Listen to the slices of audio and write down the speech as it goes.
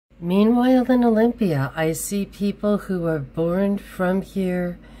Meanwhile, in Olympia, I see people who are born from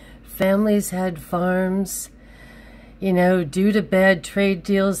here, families had farms, you know, due to bad trade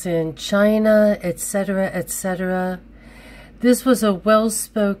deals in China, etc., etc. This was a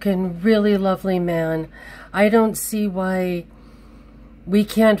well-spoken, really lovely man. I don't see why we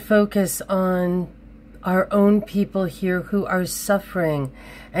can't focus on our own people here who are suffering.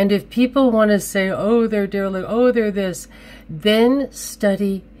 And if people want to say, oh, they're derelict, oh, they're this, then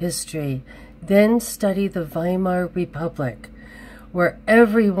study history. Then study the Weimar Republic, where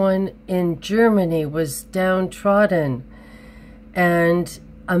everyone in Germany was downtrodden and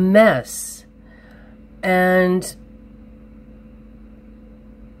a mess. And,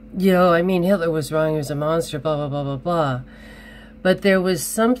 you know, I mean, Hitler was wrong, he was a monster, blah, blah, blah, blah, blah. But there was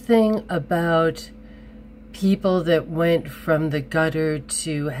something about people that went from the gutter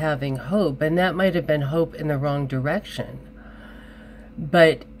to having hope, and that might have been hope in the wrong direction.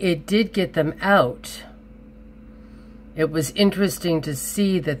 But it did get them out. It was interesting to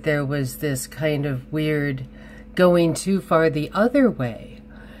see that there was this kind of weird going too far the other way.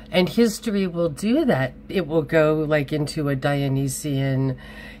 And history will do that. It will go like into a Dionysian,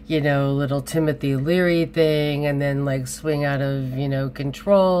 you know, little Timothy Leary thing, and then like swing out of, you know,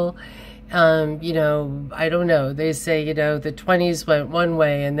 control. You know, I don't know. They say, you know, the 20s went one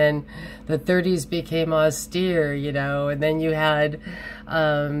way, and then the 30s became austere, you know, and then you had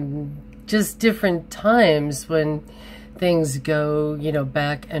just different times when things go, you know,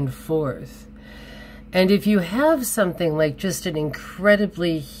 back and forth. And if you have something like just an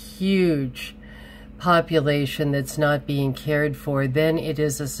incredibly huge population that's not being cared for, then it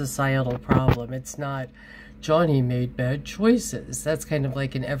is a societal problem. It's not Johnny made bad choices. That's kind of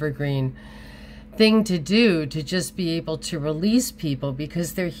like an evergreen thing to do, to just be able to release people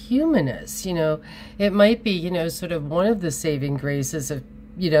because they're humanists. You know, it might be, you know, sort of one of the saving graces of,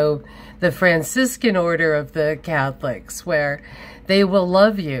 you know, the Franciscan order of the Catholics, where they will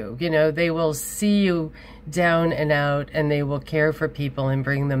love you, you know, they will see you down and out, and they will care for people and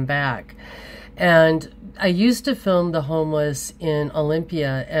bring them back. And I used to film the homeless in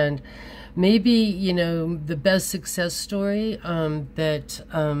Olympia, and maybe, you know, the best success story that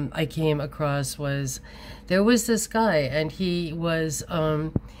I came across was, there was this guy, and he was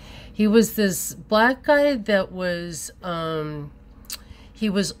this black guy that was, he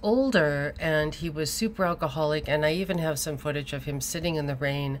was older, and he was super alcoholic, and I even have some footage of him sitting in the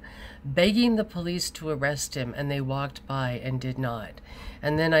rain begging the police to arrest him, and they walked by and did not.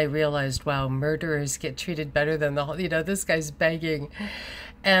 And then I realized, wow, murderers get treated better than the whole, you know, this guy's begging.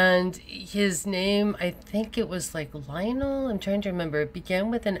 And his name, I think it was like Lionel, I'm trying to remember, it began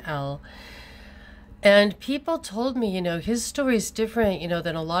with an L. And people told me, you know, his story's different, you know,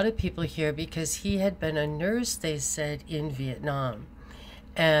 than a lot of people here, because he had been a nurse, they said, in Vietnam.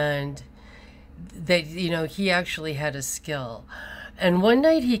 And that, you know, he actually had a skill. And one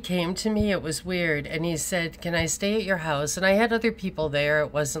night he came to me, it was weird, and he said, can I stay at your house? And I had other people there,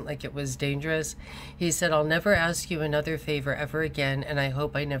 it wasn't like it was dangerous. He said, I'll never ask you another favor ever again, and I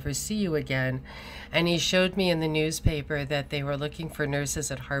hope I never see you again. And he showed me in the newspaper that they were looking for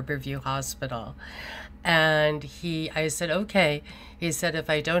nurses at Harborview Hospital. And I said, okay. He said, if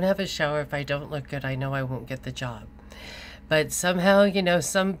I don't have a shower, if I don't look good, I know I won't get the job. But somehow, you know,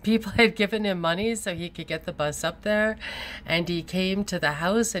 some people had given him money so he could get the bus up there. And he came to the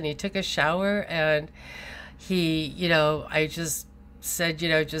house and he took a shower, and he, you know, I just said, you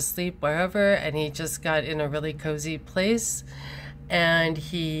know, just sleep wherever. And he just got in a really cozy place. And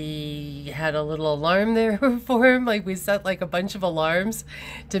he had a little alarm there for him. Like, we set like a bunch of alarms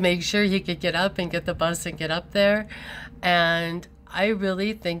to make sure he could get up and get the bus and get up there. And I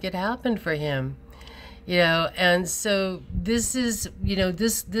really think it happened for him. You know, and so this is, you know,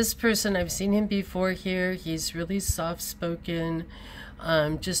 this person, I've seen him before here. He's really soft-spoken,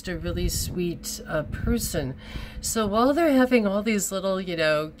 just a really sweet person. So while they're having all these little, you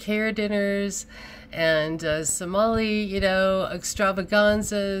know, care dinners and Somali, you know,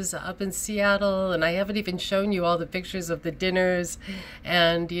 extravaganzas up in Seattle, and I haven't even shown you all the pictures of the dinners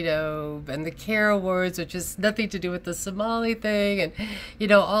and, you know, and the care awards, which is nothing to do with the Somali thing, and, you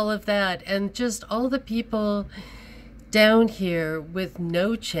know, all of that, and just all the people down here with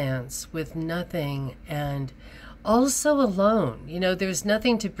no chance, with nothing, and also alone. You know, there's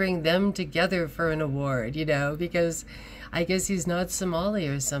nothing to bring them together for an award, you know, because I guess he's not Somali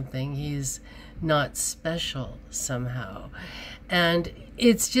or something. He's not special somehow. And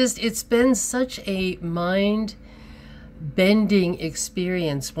it's just, it's been such a mind bending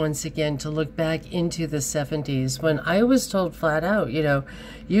experience once again to look back into the 70s when I was told flat out, you know,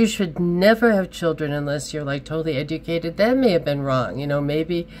 you should never have children unless you're like totally educated. That may have been wrong. You know,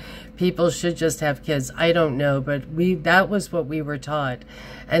 maybe people should just have kids. I don't know, but that was what we were taught.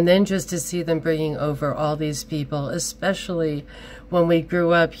 And then just to see them bringing over all these people, especially when we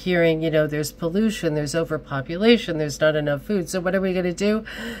grew up hearing, you know, there's pollution, there's overpopulation, there's not enough food. So what are we going to do?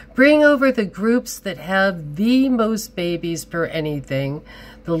 Bring over the groups that have the most babies per anything,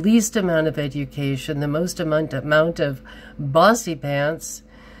 the least amount of education, the most amount of bossy pants.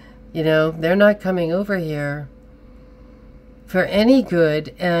 You know, they're not coming over here for any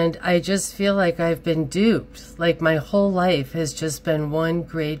good. And I just feel like I've been duped. Like my whole life has just been one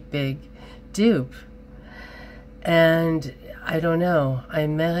great big dupe. And I don't know.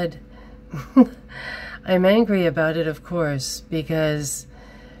 I'm mad. I'm angry about it, of course, because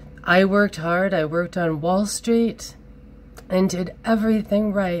I worked hard. I worked on Wall Street and did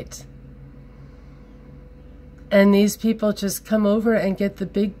everything right. And these people just come over and get the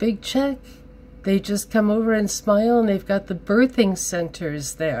big, big check. They just come over and smile, and they've got the birthing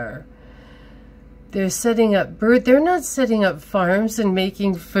centers there. They're setting up they're not setting up farms and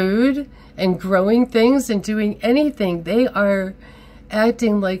making food and growing things and doing anything. They are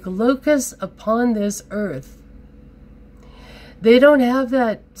acting like locusts upon this earth. They don't have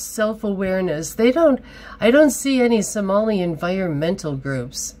that self-awareness. I don't see any Somali environmental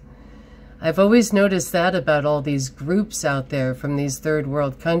groups. I've always noticed that about all these groups out there from these third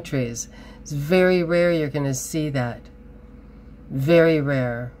world countries. It's very rare you're going to see that. Very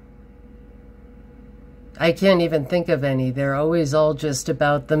rare. I can't even think of any. They're always all just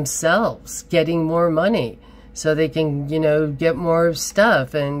about themselves, getting more money so they can, you know, get more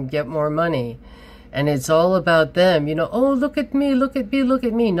stuff and get more money. And it's all about them, you know, oh, look at me, look at me, look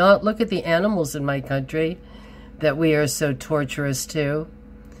at me. Not look at the animals in my country that we are so torturous to.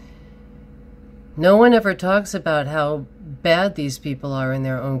 No one ever talks about how bad these people are in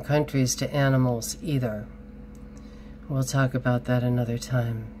their own countries to animals either. We'll talk about that another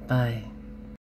time. Bye.